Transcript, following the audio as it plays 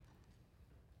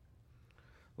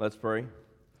Let's pray.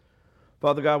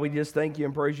 Father God, we just thank you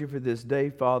and praise you for this day.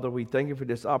 Father, we thank you for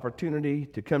this opportunity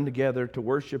to come together to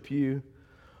worship you.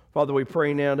 Father, we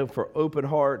pray now for open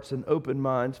hearts and open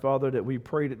minds, Father, that we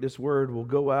pray that this word will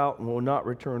go out and will not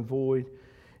return void.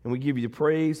 And we give you the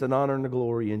praise and honor and the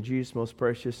glory in Jesus' most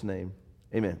precious name.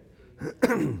 Amen.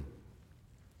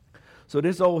 So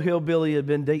this old hillbilly had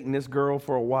been dating this girl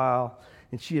for a while,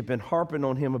 and she had been harping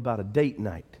on him about a date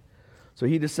night. So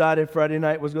he decided Friday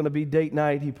night was going to be date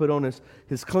night. He put on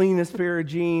his cleanest pair of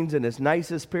jeans and his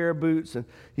nicest pair of boots, and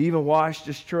he even washed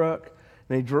his truck.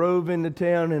 And they drove into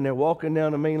town, and they're walking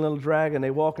down the main little drag, and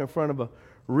they walk in front of a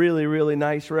really, really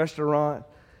nice restaurant.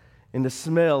 And the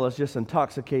smell is just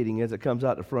intoxicating as it comes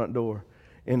out the front door.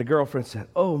 And the girlfriend said,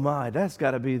 "Oh my, that's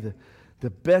got to be the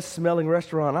best smelling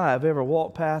restaurant I have ever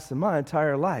walked past in my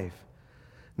entire life."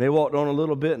 And they walked on a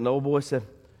little bit, and the old boy said,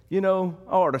 "You know,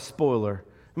 I ought to spoil her.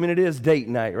 I mean, it is date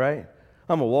night, right?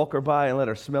 I'm going to walk her by and let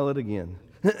her smell it again."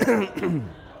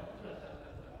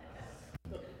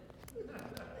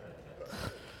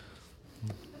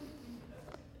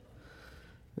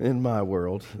 In my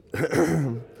world.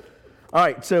 All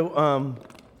right, so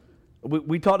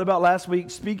we talked about last week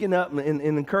speaking up and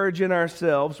encouraging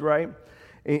ourselves, right?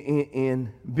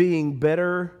 In being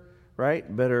better,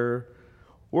 right? Better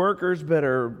workers,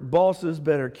 better bosses,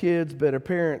 better kids, better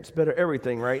parents, better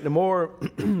everything, right? The more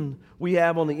we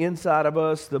have on the inside of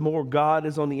us, the more God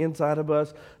is on the inside of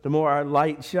us, the more our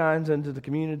light shines into the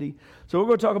community. So what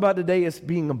we're going to talk about today is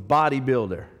being a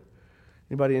bodybuilder.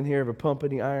 Anybody in here ever pump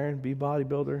any iron, be a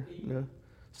bodybuilder? No?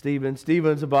 Steven's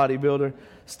a bodybuilder.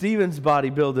 Steven's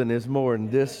bodybuilding is more in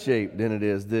this shape than it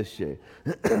is this shape.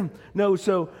 No,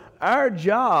 so our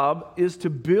job is to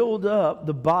build up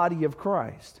the body of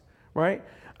Christ, right?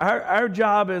 Our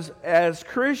job as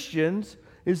Christians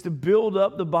is to build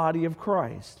up the body of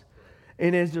Christ.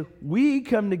 And as we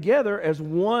come together as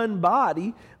one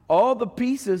body, all the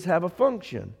pieces have a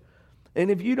function. And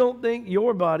if you don't think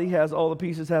your body has all the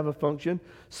pieces have a function,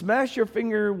 smash your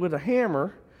finger with a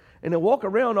hammer and then walk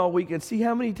around all week and see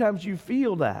how many times you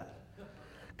feel that.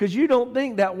 Because you don't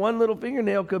think that one little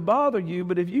fingernail could bother you,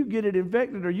 but if you get it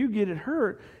infected or you get it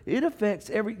hurt, it affects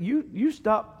you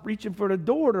stop reaching for the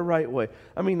door the right way.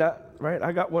 I mean,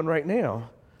 I got one right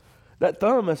now. That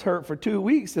thumb is hurt for 2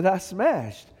 weeks that I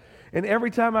smashed. And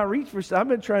every time I reach for I've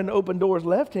been trying to open doors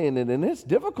left-handed, and it's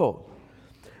difficult.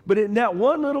 But in that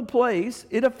one little place,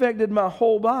 it affected my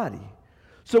whole body.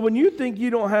 So when you think you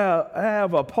don't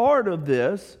have a part of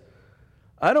this,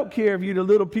 I don't care if you're the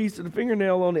little piece of the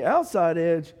fingernail on the outside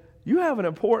edge, you have an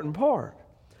important part.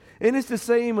 And it's the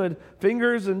same with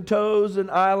fingers and toes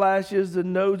and eyelashes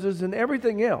and noses and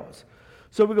everything else.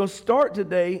 So we're going to start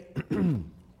today.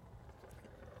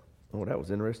 Oh, that was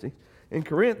interesting. In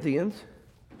Corinthians.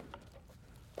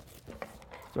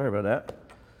 Sorry about that.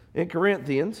 In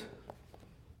Corinthians,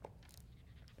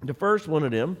 the first one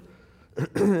of them,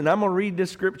 and I'm going to read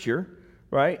this scripture,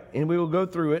 right? And we will go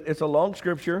through it. It's a long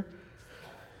scripture.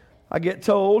 I get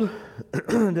told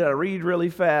that I read really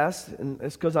fast, and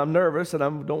it's because I'm nervous and I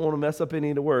don't want to mess up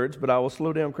any of the words, but I will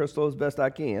slow down, Crystal, as best I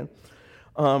can.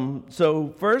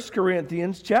 So 1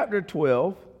 Corinthians chapter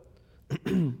 12,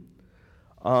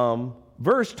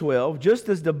 verse 12, just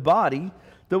as the body,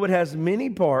 though it has many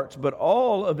parts, but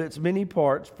all of its many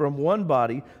parts from one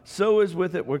body, so is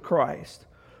with it with Christ.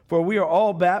 For we are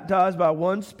all baptized by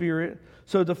one Spirit,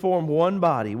 so to form one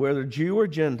body, whether Jew or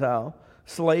Gentile,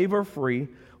 slave or free.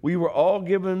 We were all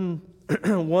given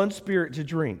one Spirit to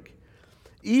drink.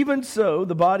 Even so,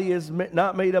 the body is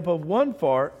not made up of one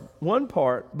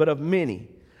part, but of many.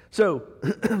 So,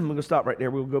 I'm going to stop right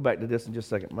there. We'll go back to this in just a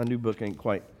second. My new book ain't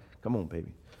quite. Come on,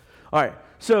 baby. All right.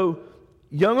 So,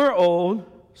 young or old,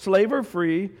 slave or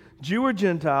free, Jew or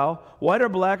Gentile, white or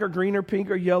black or green or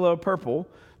pink or yellow or purple,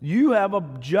 you have a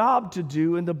job to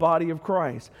do in the body of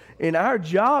Christ. And our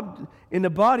job in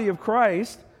the body of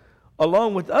Christ,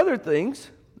 along with other things,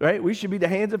 right? We should be the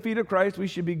hands and feet of Christ. We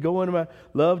should be going about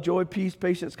love, joy, peace,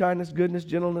 patience, kindness, goodness,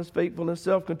 gentleness, faithfulness,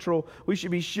 self-control. We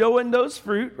should be showing those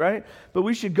fruit, right? But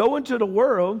we should go into the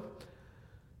world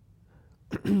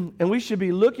and we should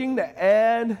be looking to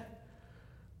add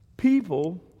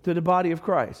people to the body of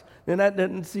Christ. And that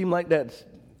doesn't seem like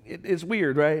it's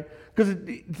weird, right? Because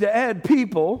to add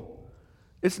people,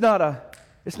 it's not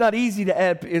easy to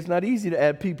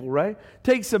add people, right?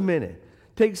 Takes a minute.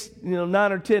 Takes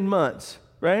 9 or 10 months.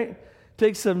 Right?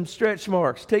 Take some stretch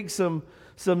marks. Take some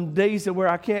days where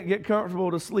I can't get comfortable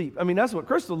to sleep. I mean, that's what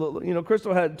Crystal looked like.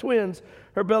 Crystal had twins.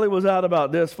 Her belly was out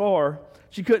about this far.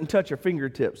 She couldn't touch her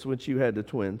fingertips when she had the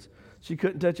twins. She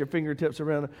couldn't touch her fingertips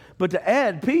around her. But to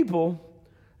add people,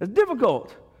 it's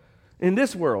difficult in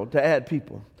this world to add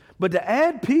people. But to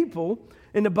add people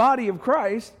in the body of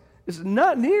Christ is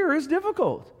not near as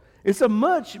difficult. It's a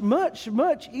much, much,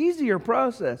 much easier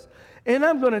process. And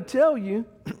I'm going to tell you,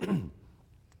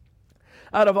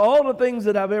 out of all the things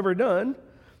that I've ever done,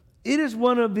 it is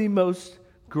one of the most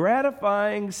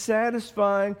gratifying,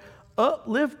 satisfying,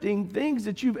 uplifting things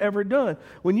that you've ever done.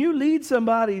 When you lead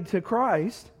somebody to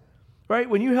Christ, right?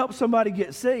 When you help somebody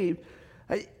get saved,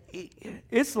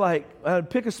 it's like,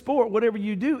 pick a sport, whatever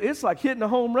you do, it's like hitting a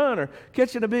home run or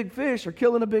catching a big fish or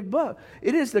killing a big buck.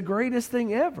 It is the greatest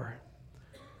thing ever.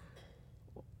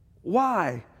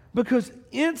 Why? Because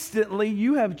instantly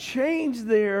you have changed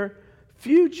their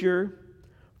future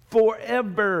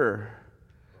forever.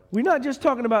 We're not just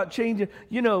talking about changing,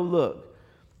 look,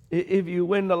 if you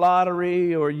win the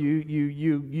lottery or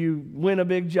you win a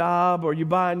big job or you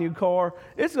buy a new car,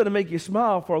 it's going to make you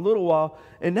smile for a little while,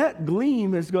 and that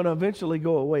gleam is going to eventually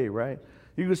go away, right?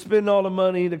 You can spend all the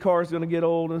money, the car's going to get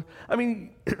old. I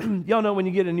mean, y'all know when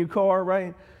you get a new car,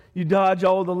 right? You dodge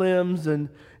all the limbs and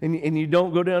you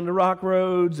don't go down the rock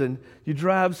roads and you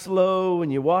drive slow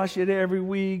and you wash it every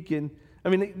week. And I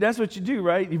mean, that's what you do,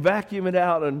 right? You vacuum it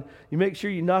out and you make sure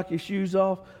you knock your shoes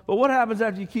off. But what happens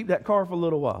after you keep that car for a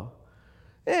little while?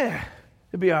 Yeah,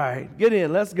 it'll be all right. Get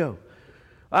in, let's go.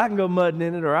 I can go mudding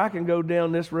in it, or I can go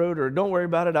down this road, or don't worry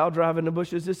about it, I'll drive in the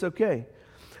bushes, it's okay.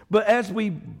 But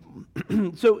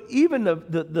so even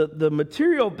the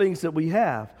material things that we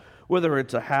have, whether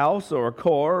it's a house or a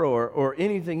car or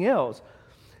anything else,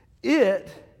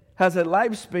 it has a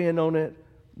lifespan on it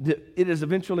that it is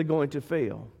eventually going to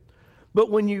fail. But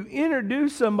when you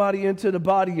introduce somebody into the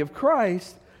body of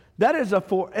Christ, that is a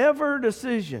forever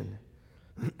decision.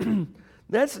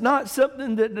 That's not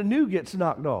something that the new gets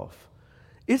knocked off.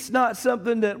 It's not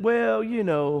something that,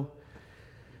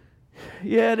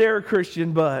 yeah, they're a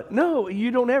Christian, but no,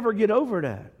 you don't ever get over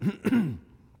that. And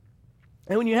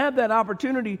when you have that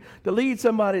opportunity to lead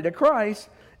somebody to Christ,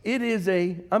 it is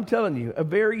I'm telling you, a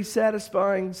very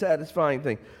satisfying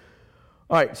thing.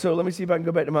 All right, so let me see if I can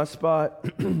go back to my spot.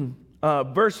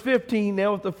 Verse 15,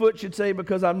 now if the foot should say,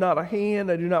 because I'm not a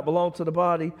hand, I do not belong to the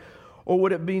body, or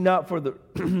would it be not for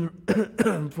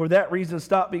for that reason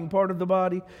stop being part of the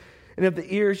body? And if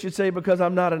the ear should say, because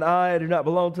I'm not an eye, I do not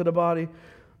belong to the body,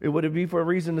 would it be for a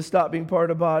reason to stop being part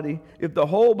of the body? If the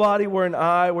whole body were an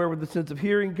eye, where would the sense of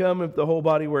hearing come? If the whole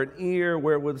body were an ear,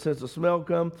 where would the sense of smell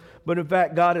come? But in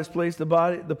fact, God has placed the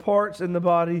parts in the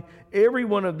body, every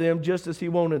one of them, just as He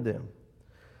wanted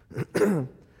them.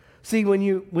 See, when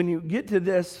you get to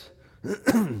this,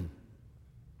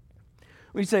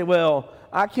 we say, well,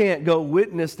 I can't go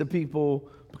witness to people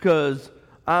because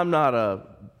I'm not a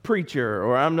preacher,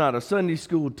 or I'm not a Sunday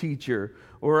school teacher,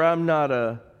 or I'm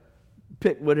not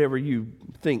pick whatever you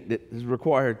think that is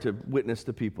required to witness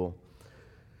to people.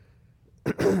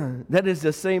 That is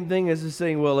the same thing as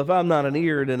saying, well, if I'm not an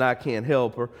ear, then I can't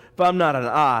help, or if I'm not an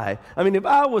eye. I mean, if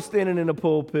I was standing in a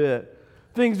pulpit,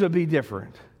 things would be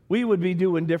different. We would be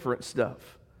doing different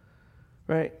stuff,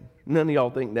 right? None of y'all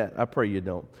think that. I pray you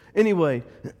don't. Anyway,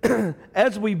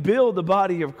 as we build the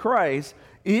body of Christ,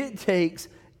 it takes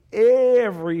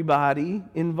everybody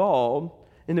involved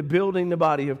in the building the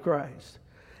body of Christ.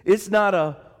 It's not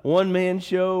a one-man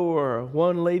show or a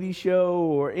one-lady show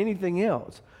or anything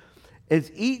else. As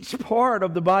each part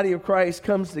of the body of Christ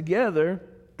comes together,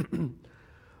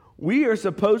 we are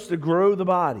supposed to grow the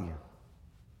body.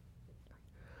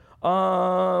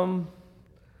 I'm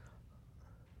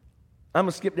going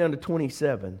to skip down to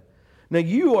 27. Now,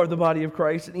 you are the body of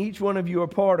Christ, and each one of you are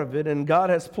part of it, and God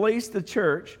has placed the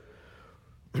church,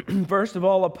 first of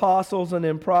all, apostles, and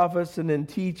then prophets, and then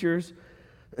teachers,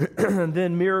 and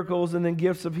then miracles, and then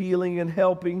gifts of healing and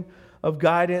helping, of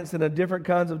guidance, and of different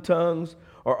kinds of tongues.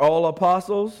 Are all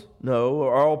apostles? No.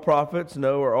 Are all prophets?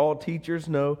 No. Are all teachers?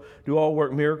 No. Do all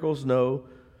work miracles? No.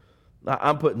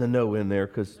 I'm putting the no in there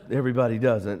because everybody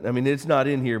doesn't. I mean, it's not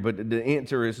in here, but the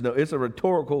answer is no. It's a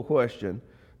rhetorical question.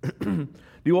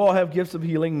 Do all have gifts of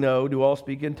healing? No. Do all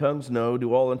speak in tongues? No.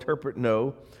 Do all interpret?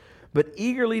 No. But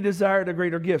eagerly desire the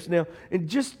greater gifts. Now, in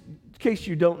just in case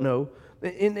you don't know,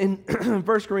 in 1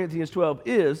 Corinthians 12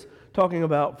 is talking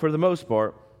about, for the most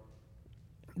part,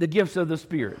 the gifts of the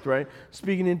Spirit, right?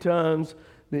 Speaking in tongues,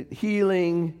 the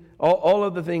healing, all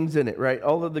of the things in it, right?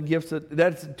 All of the gifts,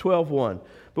 that's 12:1.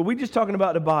 But we're just talking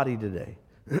about the body today.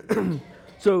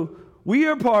 So we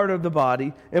are part of the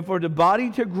body, and for the body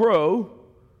to grow,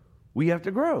 we have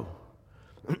to grow.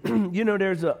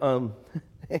 There's a,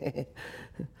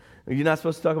 you're not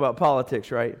supposed to talk about politics,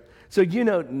 right? So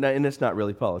and it's not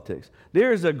really politics.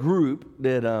 There's a group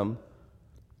that, and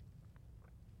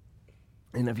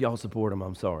if y'all support them,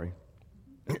 I'm sorry.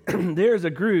 There's a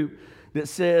group that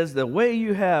says the way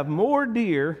you have more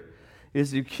deer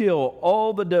is you kill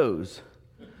all the does.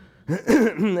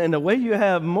 And the way you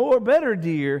have more better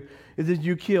deer is that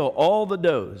you kill all the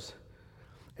does.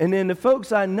 And then the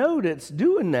folks I know that's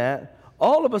doing that,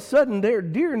 all of a sudden their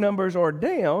deer numbers are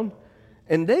down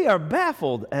and they are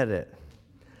baffled at it.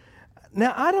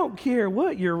 Now, I don't care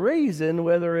what you're raising,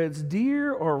 whether it's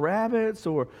deer or rabbits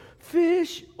or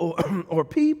fish or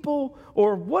people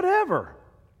or whatever.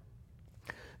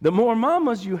 The more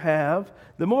mamas you have,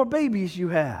 the more babies you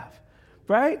have,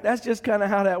 right? That's just kind of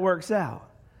how that works out.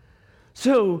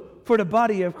 So, for the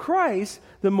body of Christ,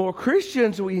 the more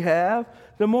Christians we have,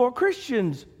 the more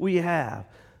Christians we have.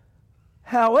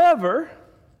 However,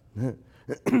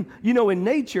 in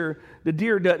nature, the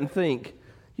deer doesn't think,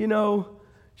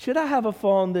 should I have a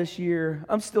fawn this year?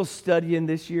 I'm still studying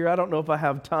this year. I don't know if I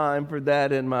have time for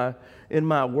that in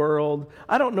my world.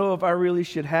 I don't know if I really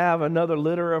should have another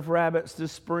litter of rabbits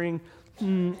this spring.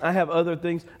 I have other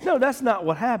things. No, that's not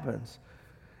what happens.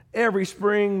 Every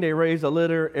spring they raise a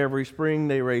litter. Every spring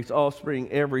they raise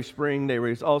offspring. Every spring they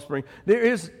raise offspring.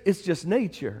 It's just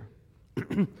nature.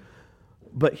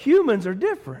 But humans are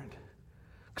different.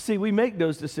 See, we make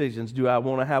those decisions. Do I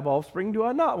want to have offspring? Do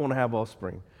I not want to have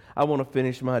offspring? I want to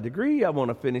finish my degree. I want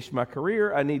to finish my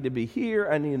career. I need to be here.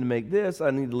 I need to make this.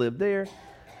 I need to live there.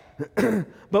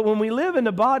 But when we live in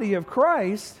the body of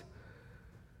Christ,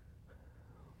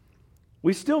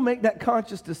 we still make that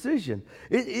conscious decision.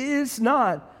 It's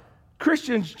not,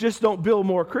 Christians just don't build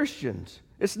more Christians.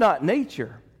 It's not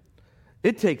nature.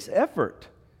 It takes effort.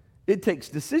 It takes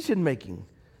decision making.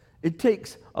 It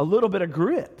takes a little bit of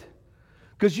grit.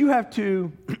 Because you have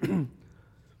to,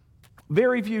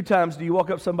 very few times do you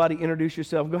walk up to somebody, introduce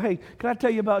yourself, and go, hey, can I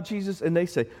tell you about Jesus? And they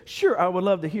say, sure, I would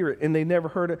love to hear it. And they never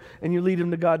heard it, and you lead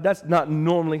them to God. That's not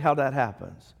normally how that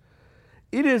happens.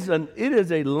 It is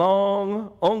a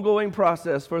long, ongoing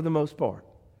process for the most part.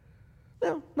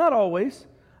 No, not always.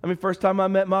 First time I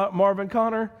met Marvin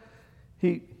Connor,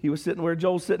 he was sitting where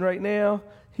Joel's sitting right now.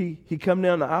 He come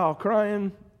down the aisle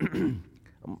crying.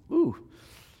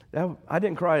 I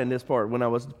didn't cry in this part when I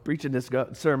was preaching this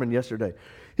sermon yesterday.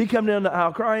 He come down the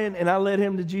aisle crying, and I led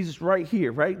him to Jesus right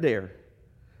here, right there.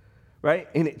 Right?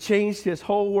 And it changed his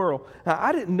whole world. Now,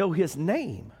 I didn't know his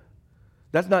name.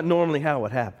 That's not normally how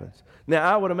it happens.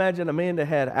 Now, I would imagine a man that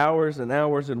had hours and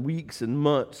hours and weeks and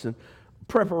months and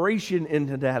preparation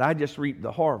into that. I just reaped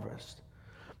the harvest.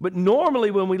 But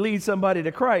normally when we lead somebody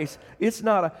to Christ, it's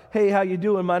not a, hey, how you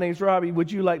doing? My name's Robbie.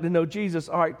 Would you like to know Jesus?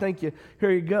 All right, thank you.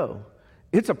 Here you go.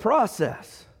 It's a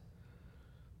process.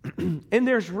 And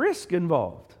there's risk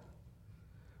involved.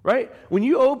 Right? When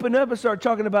you open up and start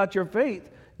talking about your faith,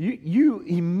 you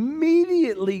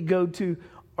immediately go to,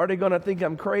 are they going to think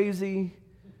I'm crazy?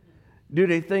 Do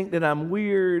they think that I'm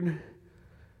weird?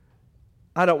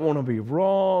 I don't want to be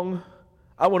wrong.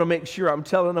 I want to make sure I'm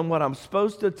telling them what I'm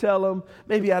supposed to tell them.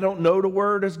 Maybe I don't know the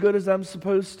word as good as I'm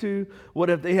supposed to. What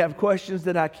if they have questions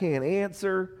that I can't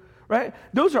answer? Right?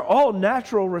 Those are all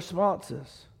natural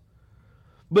responses.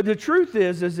 But the truth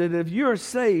is that if you're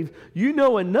saved, you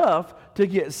know enough to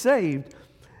get saved.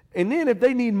 And then if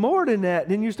they need more than that,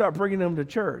 then you start bringing them to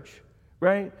church,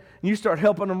 right? And you start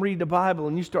helping them read the Bible,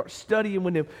 and you start studying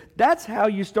with them. That's how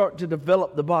you start to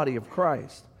develop the body of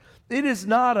Christ. It is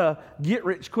not a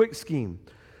get-rich-quick scheme.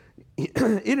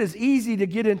 It is easy to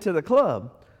get into the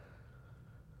club,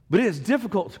 but it is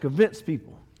difficult to convince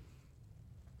people.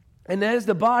 And as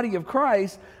the body of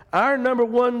Christ, our number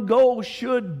one goal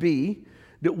should be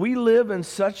that we live in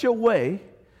such a way,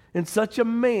 in such a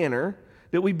manner,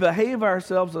 that we behave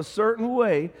ourselves a certain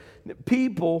way that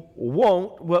people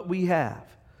want what we have.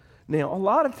 Now, a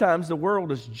lot of times the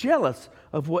world is jealous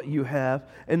of what you have,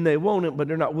 and they want it, but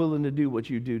they're not willing to do what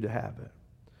you do to have it.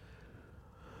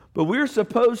 But we're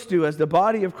supposed to, as the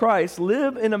body of Christ,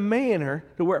 live in a manner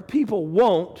to where people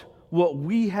want what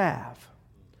we have.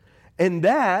 And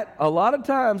that, a lot of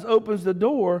times, opens the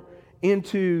door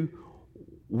into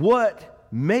what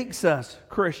makes us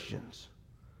Christians,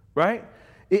 right?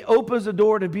 It opens the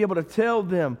door to be able to tell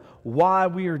them why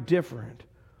we are different.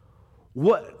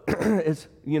 What is,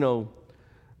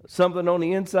 something on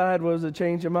the inside was a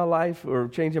change in my life or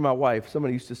changing my wife.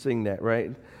 Somebody used to sing that,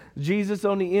 right? Jesus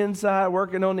on the inside,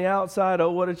 working on the outside.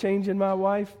 Oh, what a change in my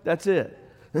wife. That's it.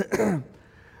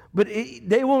 But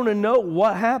they want to know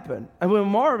what happened. And when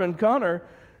Marvin Connor,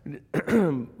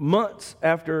 months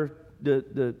after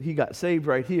he got saved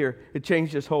right here, it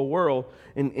changed his whole world.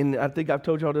 And I think I've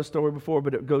told y'all this story before,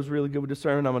 but it goes really good with the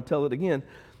sermon. I'm going to tell it again.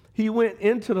 He went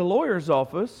into the lawyer's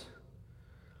office,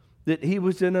 that he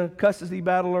was in a custody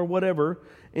battle or whatever,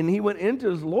 and he went into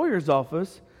his lawyer's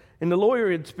office, and the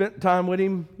lawyer had spent time with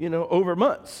him, over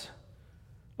months,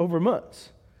 over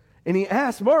months. And he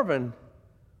asked Marvin,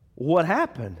 what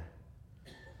happened?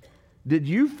 Did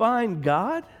you find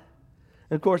God?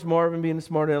 And of course, Marvin, being the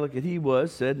smart aleck that he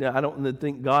was, said, "Now, I don't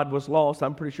think God was lost.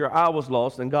 I'm pretty sure I was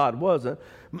lost and God wasn't."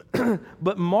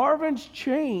 But Marvin's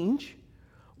change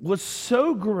was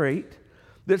so great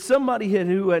that somebody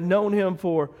who had known him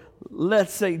for,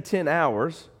 let's say, 10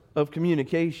 hours of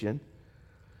communication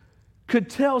could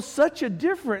tell such a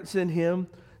difference in him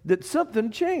that something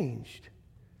changed.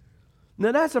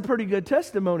 Now, that's a pretty good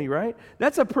testimony, right?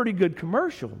 That's a pretty good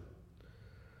commercial.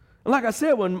 And like I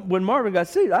said, when Marvin got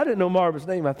saved, I didn't know Marvin's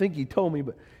name. I think he told me,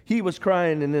 but he was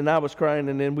crying, and then I was crying,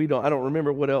 and then I don't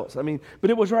remember what else. I mean,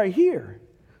 but it was right here.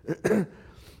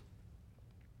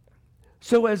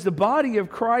 So as the body of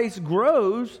Christ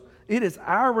grows, it is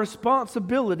our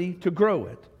responsibility to grow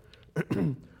it.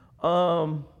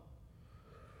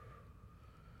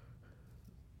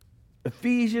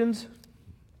 Ephesians.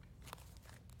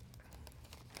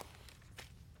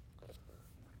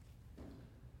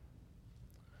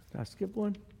 Did I skip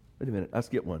one? Wait a minute, I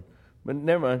skipped one. But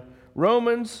never mind.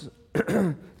 Romans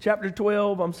chapter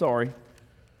 12, I'm sorry.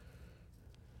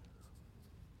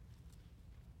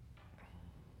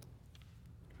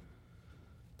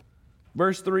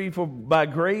 Verse 3, for by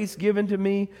grace given to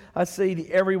me, I say to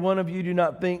every one of you, do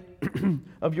not think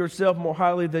of yourself more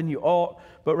highly than you ought,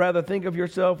 but rather think of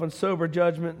yourself in sober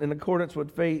judgment in accordance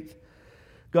with faith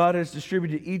God has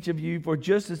distributed each of you. For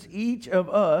just as each of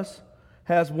us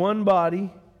has one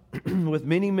body with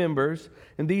many members,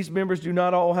 and these members do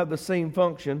not all have the same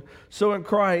function, so in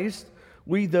Christ,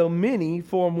 we, though many,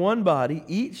 form one body.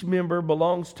 Each member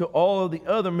belongs to all of the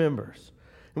other members.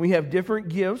 And we have different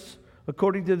gifts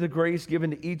according to the grace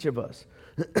given to each of us.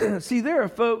 See, there are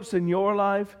folks in your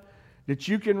life that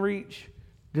you can reach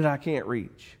that I can't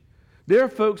reach. There are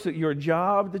folks at your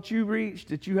job that you reach,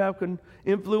 that you have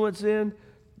influence in,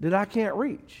 that I can't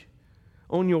reach.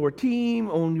 On your team,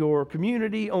 on your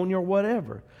community, on your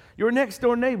whatever. Your next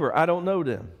door neighbor, I don't know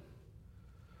them.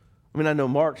 I mean, I know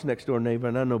Mark's next door neighbor,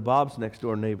 and I know Bob's next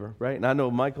door neighbor, right? And I know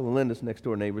Michael and Linda's next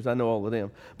door neighbors. I know all of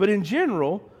them. But in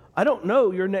general, I don't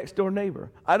know your next door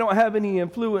neighbor. I don't have any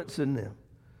influence in them.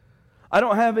 I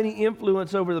don't have any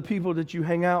influence over the people that you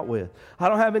hang out with. I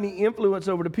don't have any influence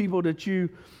over the people that you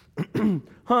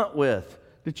hunt with,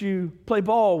 that you play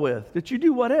ball with, that you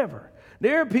do whatever.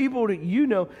 There are people that you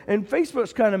know, and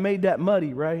Facebook's kind of made that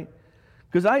muddy, right?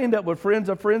 Because I end up with friends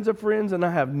of friends of friends, and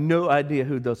I have no idea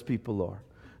who those people are.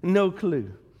 No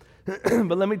clue.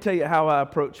 But let me tell you how I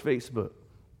approach Facebook.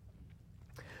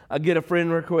 I get a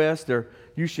friend request, or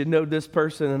you should know this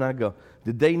person, and I go,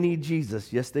 did they need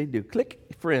Jesus? Yes, they do. Click,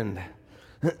 friend.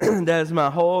 That is my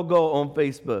whole goal on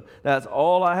Facebook. That's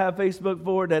all I have Facebook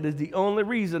for. That is the only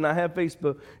reason I have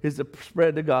Facebook, is to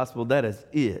spread the gospel. That is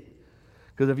it.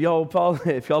 Because if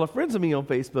y'all are friends of me on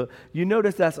Facebook, you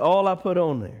notice that's all I put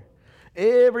on there.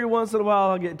 Every once in a while,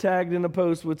 I'll get tagged in a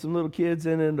post with some little kids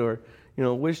in it, or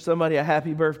wish somebody a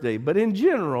happy birthday. But in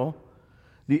general,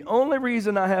 the only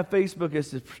reason I have Facebook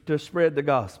is to spread the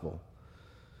gospel.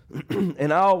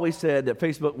 And I always said that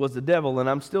Facebook was the devil, and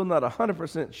I'm still not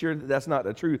 100% sure that that's not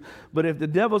the truth. But if the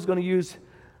devil's going to use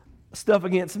stuff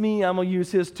against me, I'm going to use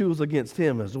his tools against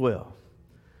him as well.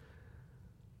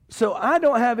 So I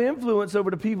don't have influence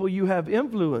over the people you have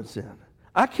influence in.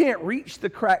 I can't reach the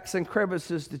cracks and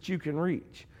crevices that you can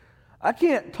reach. I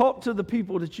can't talk to the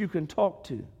people that you can talk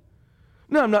to.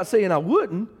 No, I'm not saying I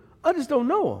wouldn't. I just don't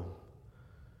know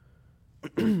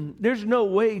them. There's no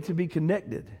way to be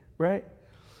connected, right?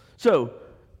 So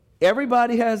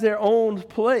everybody has their own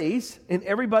place, and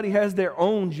everybody has their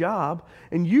own job,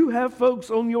 and you have folks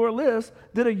on your list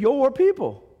that are your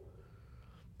people.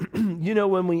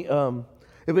 When we,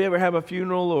 if we ever have a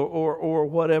funeral or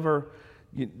whatever,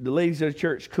 the ladies at the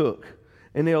church cook,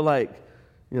 and they'll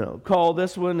call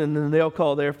this one, and then they'll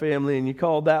call their family, and you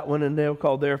call that one, and they'll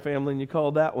call their family, and you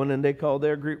call that one, and they call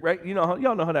their group, right?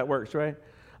 Y'all know how that works, right?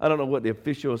 I don't know what the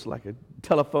official is, like a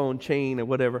telephone chain or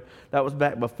whatever. That was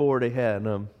back before they had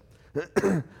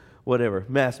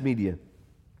mass media.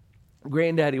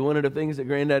 Granddaddy, one of the things that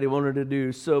Granddaddy wanted to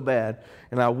do so bad,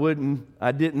 and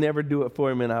I didn't ever do it for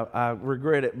him, and I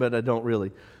regret it, but I don't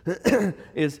really,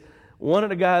 is one of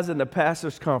the guys in the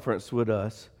pastor's conference with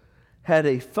us had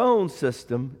a phone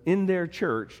system in their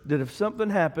church that if something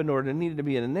happened or there needed to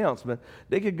be an announcement,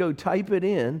 they could go type it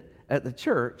in at the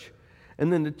church,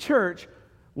 and then the church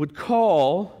would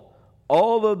call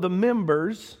all of the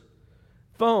members'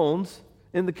 phones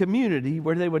in the community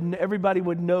where everybody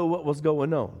would know what was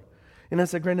going on. And I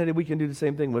said, Granddaddy, we can do the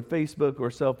same thing with Facebook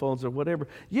or cell phones or whatever.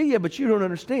 Yeah, but you don't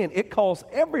understand. It calls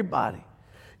everybody.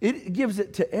 It gives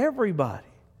it to everybody.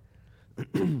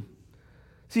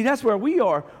 See, that's where we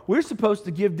are. We're supposed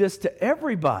to give this to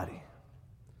everybody.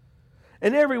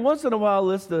 And every once in a while,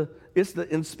 it's the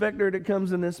inspector that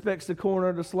comes and inspects the corner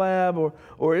of the slab,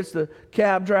 or it's the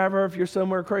cab driver if you're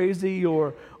somewhere crazy,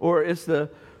 or it's the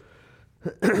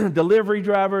delivery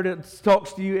driver that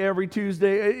talks to you every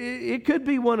Tuesday. It could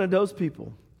be one of those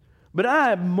people. But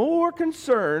I am more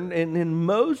concerned and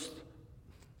most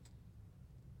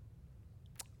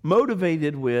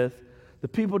motivated with the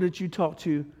people that you talk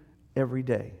to every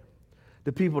day.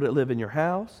 The people that live in your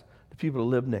house, the people that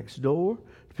live next door,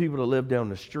 the people that live down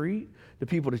the street, the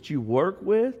people that you work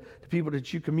with, the people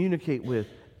that you communicate with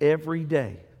every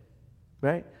day.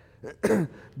 Right?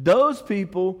 Those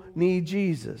people need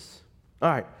Jesus. All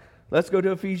right, let's go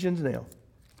to Ephesians now.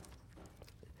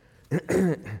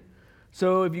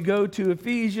 So if you go to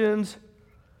Ephesians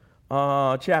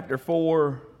chapter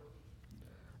 4,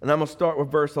 and I'm going to start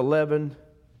with verse 11.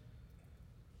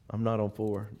 I'm not on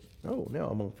 4. Oh, now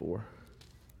I'm on 4.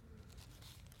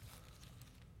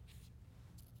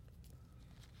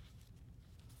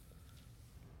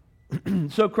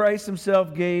 So Christ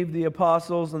himself gave the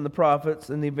apostles and the prophets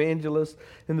and the evangelists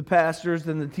and the pastors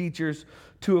and the teachers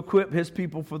to equip his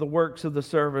people for the works of the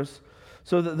service,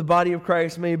 so that the body of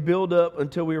Christ may build up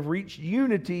until we have reached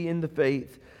unity in the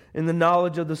faith, in the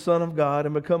knowledge of the Son of God,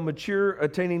 and become mature,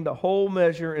 attaining the whole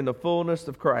measure in the fullness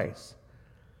of Christ.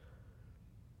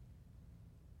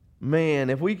 Man,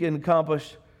 if we can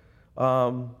accomplish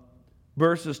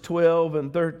verses 12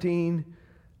 and 13,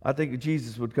 I think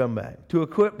Jesus would come back. To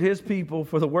equip his people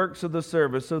for the works of the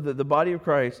service, so that the body of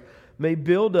Christ may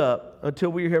build up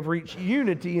until we have reached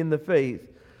unity in the faith,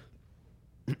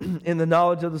 in the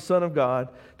knowledge of the Son of God,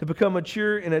 to become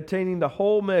mature in attaining the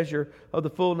whole measure of the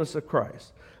fullness of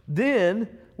Christ. Then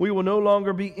we will no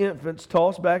longer be infants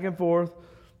tossed back and forth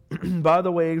by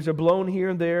the waves, or blown here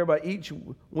and there by each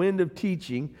wind of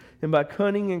teaching, and by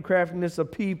cunning and craftiness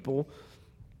of people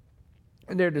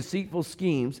and their deceitful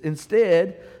schemes.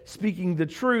 Instead, speaking the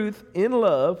truth in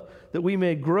love, that we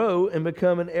may grow and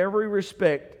become in every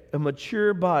respect a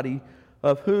mature body,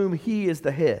 of whom he is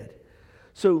the head.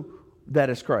 So that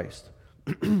is Christ.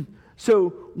 So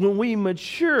when we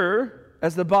mature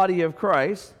as the body of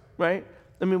Christ, right?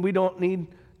 I mean, we don't need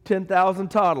 10,000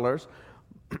 toddlers.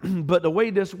 But the way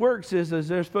this works is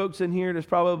there's folks in here that's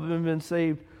probably been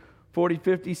saved 40,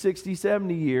 50, 60,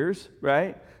 70 years,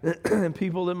 right? And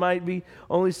people that might be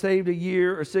only saved a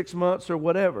year or 6 months or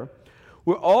whatever.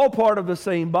 We're all part of the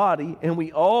same body, and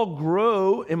we all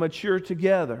grow and mature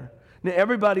together. Now,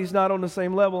 everybody's not on the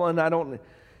same level, and I don't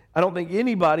think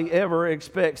anybody ever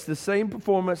expects the same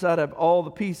performance out of all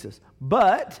the pieces.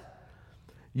 But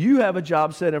you have a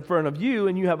job set in front of you,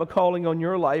 and you have a calling on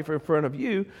your life in front of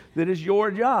you that is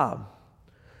your job.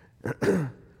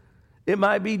 It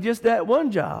might be just that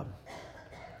one job.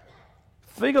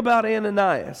 Think about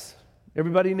Ananias.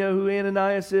 Everybody know who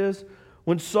Ananias is?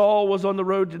 When Saul was on the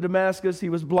road to Damascus, he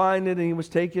was blinded and he was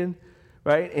taken,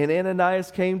 right? And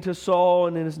Ananias came to Saul,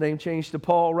 and then his name changed to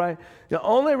Paul, right? The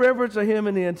only reference of him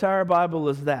in the entire Bible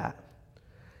is that.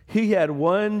 He had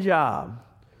one job.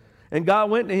 And God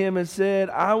went to him and said,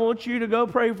 I want you to go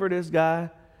pray for this guy.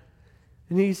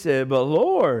 And he said, but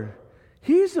Lord,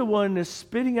 he's the one that's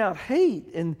spitting out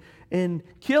hate and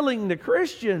killing the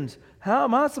Christians. How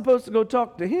am I supposed to go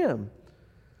talk to him?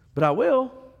 But I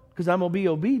will, because I'm going to be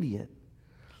obedient.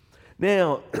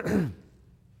 Now,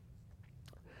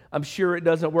 I'm sure it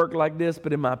doesn't work like this,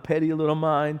 but in my petty little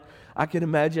mind, I can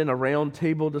imagine a round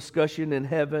table discussion in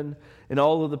heaven, and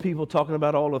all of the people talking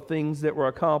about all the things that were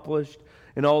accomplished,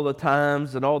 and all the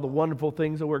times and all the wonderful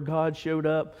things that where God showed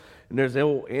up. And there's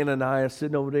old Ananias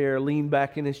sitting over there, leaned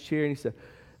back in his chair, and he said,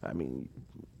 I mean,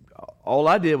 all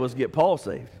I did was get Paul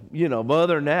saved. You know, but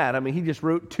other than that, I mean, he just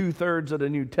wrote 2/3 of the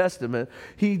New Testament.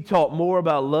 He taught more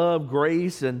about love,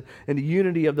 grace, and the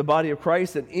unity of the body of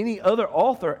Christ than any other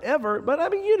author ever. But I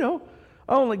mean, you know,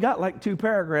 I only got like 2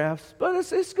 paragraphs, but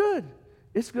it's good.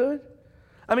 It's good.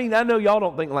 I mean, I know y'all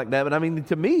don't think like that, but I mean,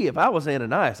 to me, if I was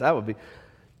Ananias, I would be,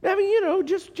 I mean, you know,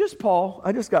 just Paul.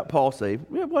 I just got Paul saved.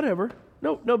 Yeah, whatever.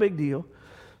 No big deal.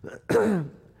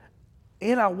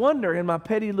 And I wonder in my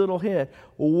petty little head,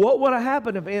 what would have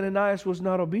happened if Ananias was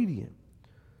not obedient?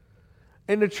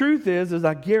 And the truth is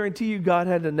I guarantee you God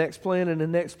had the next plan and the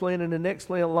next plan and the next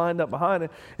plan lined up behind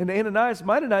it. And Ananias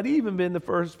might have not even been the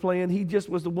first plan. He just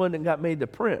was the one that got made to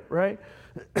print, right?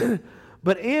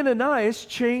 But Ananias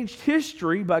changed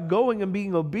history by going and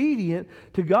being obedient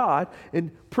to God and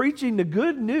preaching the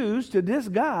good news to this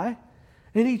guy,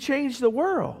 and he changed the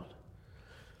world.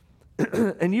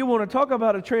 And you want to talk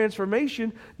about a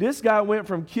transformation, this guy went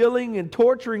from killing and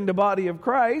torturing the body of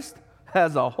Christ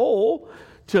as a whole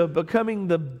to becoming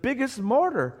the biggest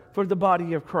martyr for the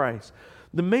body of Christ.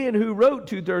 The man who wrote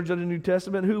 2/3 of the New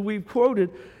Testament, who we've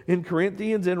quoted in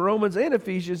Corinthians and Romans and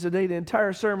Ephesians today, the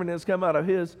entire sermon has come out of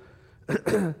his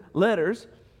letters.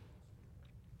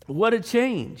 What a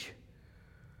change.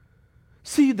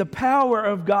 See, the power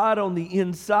of God on the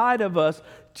inside of us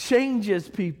changes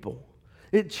people.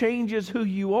 It changes who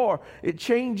you are. It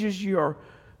changes your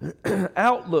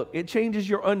outlook. It changes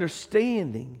your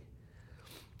understanding.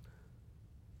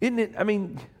 Isn't it? I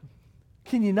mean,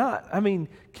 can you not? I mean,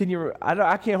 can you?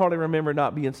 I can't hardly remember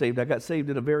not being saved. I got saved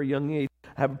at a very young age.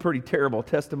 I have a pretty terrible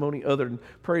testimony other than,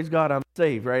 praise God, I'm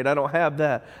saved, right? I don't have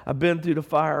that. I've been through the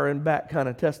fire and back kind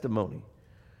of testimony.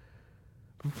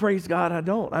 Praise God, I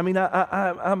don't. I mean,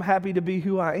 I'm happy to be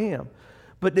who I am.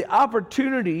 But the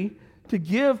opportunity to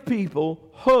give people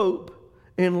hope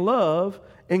and love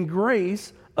and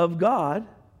grace of God,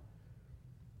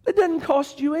 it doesn't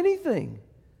cost you anything.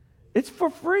 It's for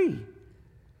free.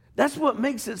 That's what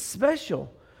makes it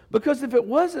special. Because if it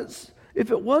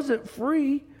wasn't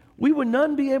free, we would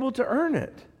none be able to earn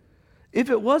it. If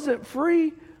it wasn't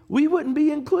free, we wouldn't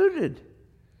be included.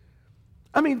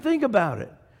 I mean, think about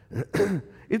it.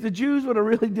 If the Jews would have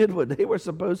really did what they were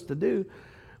supposed to do,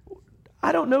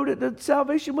 I don't know that the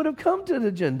salvation would have come to the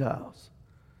Gentiles.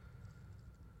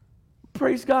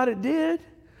 Praise God, it did.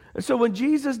 And so when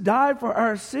Jesus died for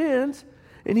our sins,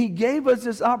 and he gave us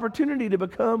this opportunity to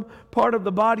become part of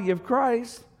the body of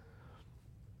Christ,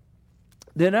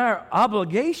 then our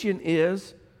obligation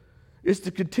is to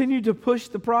continue to push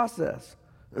the process.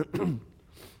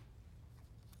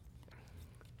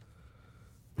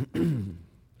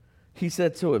 He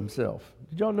said so himself.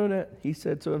 Did y'all know that? He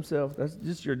said so himself. That's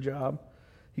just your job.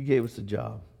 He gave us a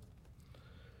job.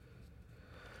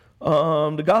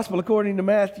 The gospel according to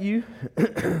Matthew.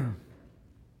 And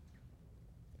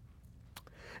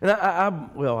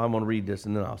I'm going to read this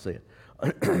and then I'll say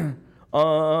it.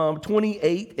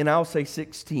 28 and I'll say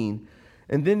 16.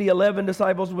 And then the 11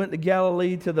 disciples went to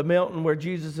Galilee to the mountain where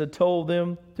Jesus had told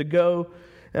them to go.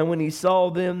 And when he saw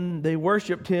them, they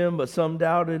worshiped him, but some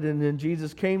doubted. And then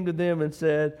Jesus came to them and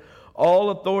said, all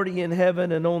authority in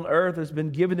heaven and on earth has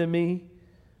been given to me,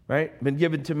 right? Been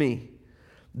given to me.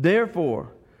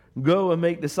 Therefore, go and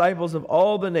make disciples of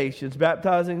all the nations,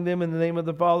 baptizing them in the name of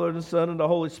the Father, and the Son, and the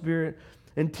Holy Spirit,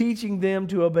 and teaching them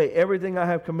to obey everything I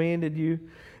have commanded you.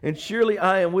 And surely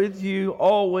I am with you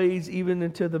always, even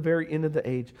until the very end of the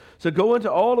age. So go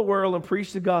into all the world and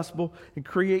preach the gospel and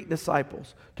create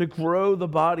disciples to grow the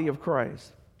body of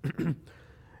Christ. And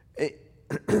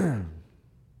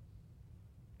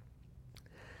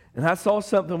I saw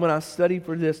something when I studied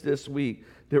for this week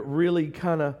that really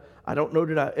kind of, I don't know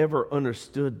that I ever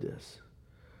understood this.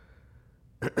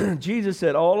 Jesus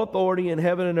said, all authority in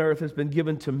heaven and earth has been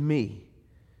given to me.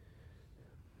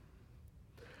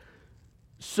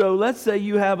 So let's say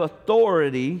you have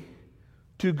authority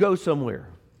to go somewhere,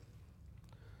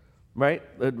 right?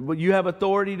 You have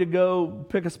authority to go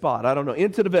pick a spot. I don't know,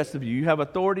 into the vestibule. You have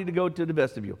authority to go to the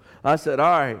vestibule. I said,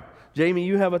 all right, Jamie,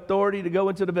 you have authority to go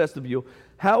into the vestibule.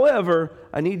 However,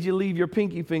 I need you to leave your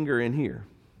pinky finger in here.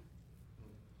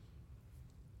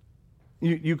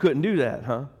 You couldn't do that,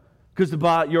 huh? Because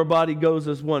your body goes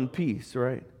as one piece,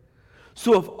 right?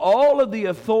 So if all of the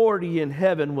authority in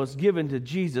heaven was given to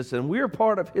Jesus and we're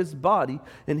part of his body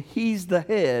and he's the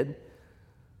head,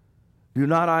 do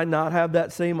not I not have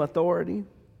that same authority?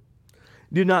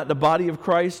 Do not the body of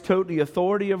Christ tote the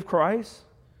authority of Christ?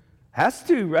 Has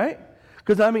to, right?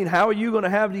 Because, I mean, how are you going to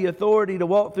have the authority to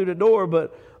walk through the door,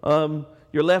 but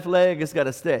your left leg has got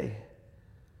to stay?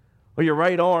 Or your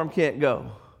right arm can't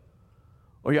go?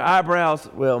 Or your eyebrows,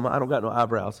 well, I don't got no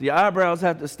eyebrows. Your eyebrows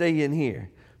have to stay in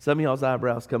here. Some of y'all's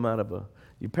eyebrows come out of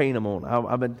you paint them on.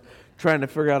 I've been trying to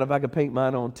figure out if I could paint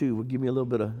mine on too. Well, give me a little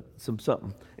bit of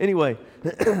something. Anyway,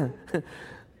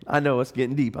 I know it's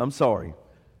getting deep. I'm sorry.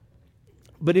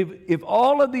 But if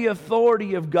all of the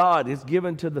authority of God is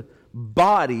given to the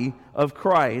body of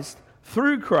Christ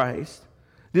through Christ,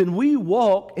 then we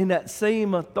walk in that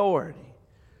same authority.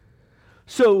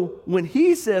 So when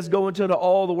he says go into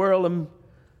all the world and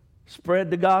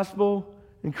spread the gospel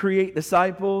and create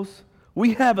disciples,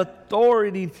 we have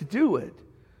authority to do it.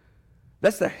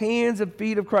 That's the hands and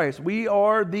feet of Christ. We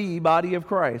are the body of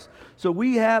Christ. So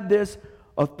we have this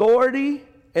authority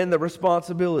and the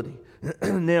responsibility.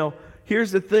 Now,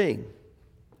 here's the thing.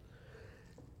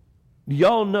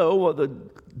 Y'all know what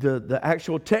the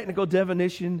actual technical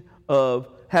definition of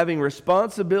having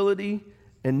responsibility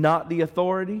and not the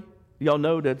authority? Y'all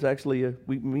know that's actually,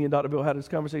 me and Dr. Bill had this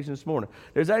conversation this morning.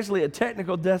 There's actually a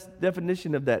technical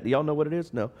definition of that. Do y'all know what it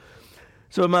is? No.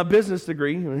 So in my business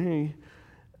degree,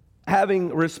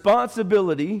 having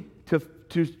responsibility to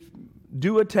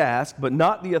do a task, but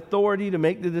not the authority to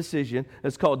make the decision.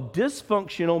 It's called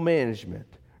dysfunctional management,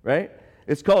 right?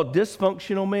 It's called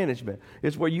dysfunctional management.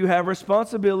 It's where you have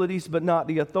responsibilities, but not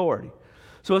the authority.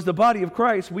 So as the body of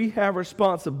Christ, we have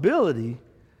responsibility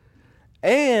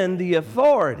and the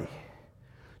authority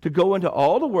to go into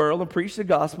all the world and preach the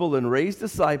gospel and raise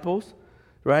disciples,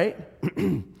 right?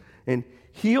 And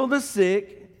heal the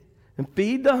sick and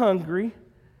feed the hungry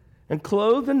and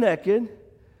clothe the naked,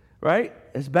 right?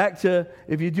 It's back to,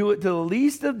 if you do it to the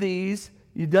least of these,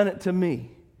 you've done it to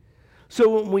me.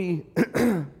 So when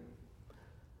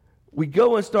we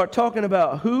go and start talking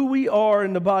about who we are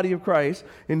in the body of Christ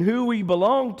and who we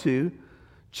belong to,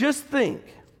 just think,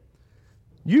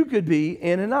 you could be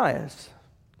Ananias.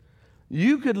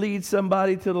 You could lead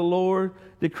somebody to the Lord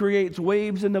that creates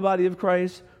waves in the body of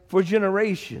Christ for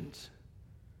generations.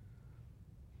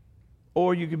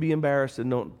 Or you could be embarrassed and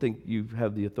don't think you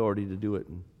have the authority to do it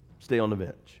and stay on the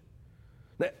bench.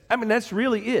 I mean, that's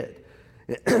really it.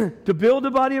 To build the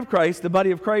body of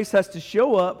Christ has to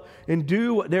show up and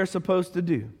do what they're supposed to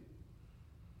do.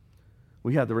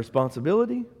 We have the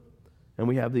responsibility and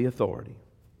we have the authority.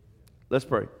 Let's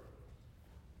pray.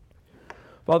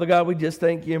 Father God, we just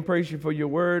thank you and praise you for your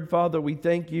word. Father, we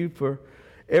thank you for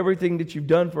everything that you've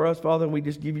done for us, Father, and we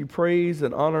just give you praise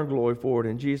and honor and glory for it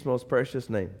in Jesus' most precious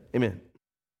name. Amen.